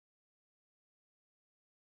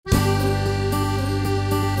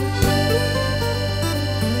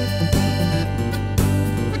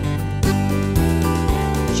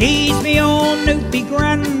She's me old Newfie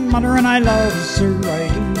grandmother and I loves her, I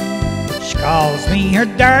do. She calls me her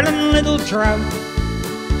darling little trout.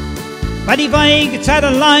 But if I gets out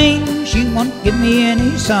of line, she won't give me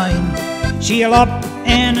any sign. She'll up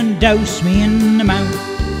and douse me in the mouth.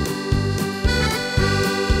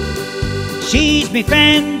 She's me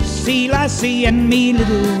fancy lassie and me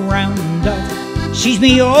little round duck. She's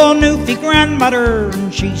me old Newfie grandmother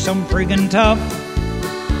and she's some friggin' tough.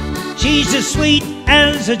 She's as sweet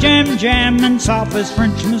as a jam and soft as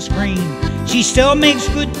Frenchman's cream. She still makes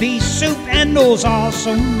good pea soup and those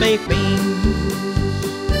awesome baked beans.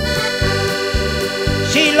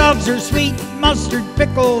 She loves her sweet mustard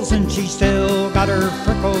pickles and she still got her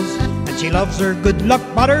freckles. And she loves her good luck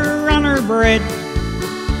butter on her bread.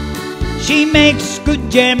 She makes good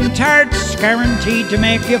jam tarts, guaranteed to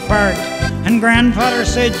make you fart. And grandfather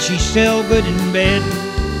said she's still good in bed.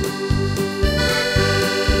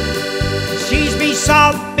 She's me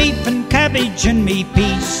salt beef and cabbage and me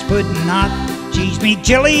peas pudding hot. She's me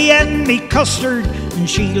chili and me custard and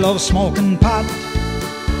she loves smoking pot.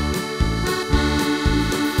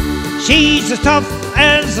 She's as tough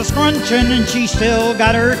as a scrunchin' and she still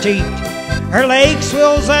got her teeth. Her leg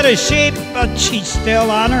swills out of shape but she's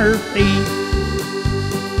still on her feet.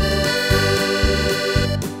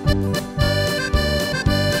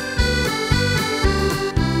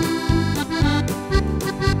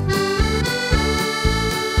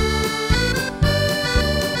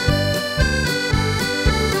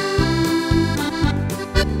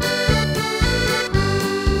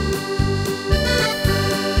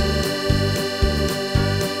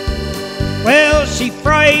 Well, she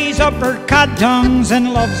fries up her cod tongues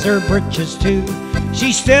and loves her britches too.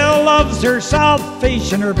 She still loves her salt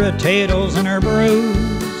fish and her potatoes and her brews.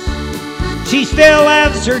 She still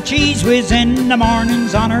has her cheese whiz in the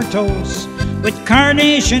mornings on her toast. With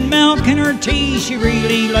carnation milk in her tea, she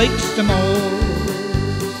really likes the most.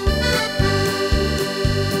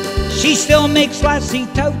 She still makes lassie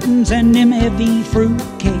toutins and them heavy fruit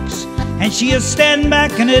cakes. And she'll stand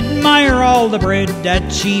back and admire all the bread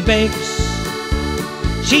that she bakes.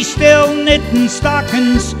 She's still knitting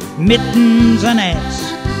stockings, mittens and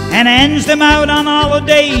hats, and hands them out on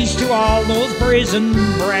holidays to all those prison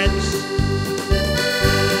brats.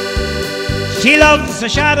 She loves a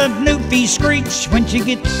shot of Newfie screech when she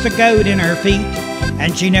gets the gout in her feet,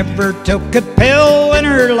 and she never took a pill in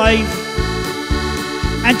her life.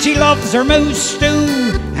 And she loves her moose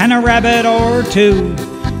stew and a rabbit or two,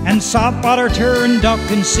 and saltwater turned duck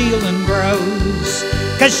and seal and grouse.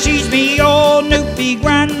 'Cause she's me old Newfie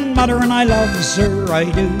grandmother and I loves her, I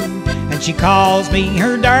do. And she calls me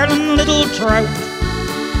her darling little trout.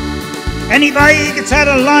 And if I gets out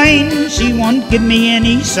of line, she won't give me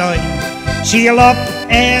any sign. She'll up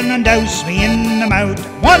and douse me in the mouth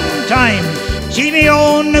one time. She's me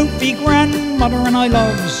old Newfie grandmother and I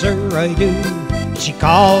loves her, I do. She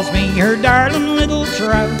calls me her darling little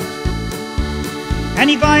trout.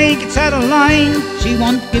 And if I gets out of line, she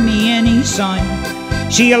won't give me any sign.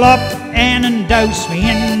 She'll up and douse me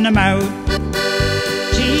in the mouth.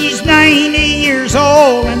 She's 90 years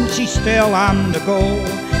old and she's still on the go,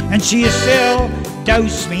 and she'll still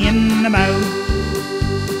douse me in the mouth.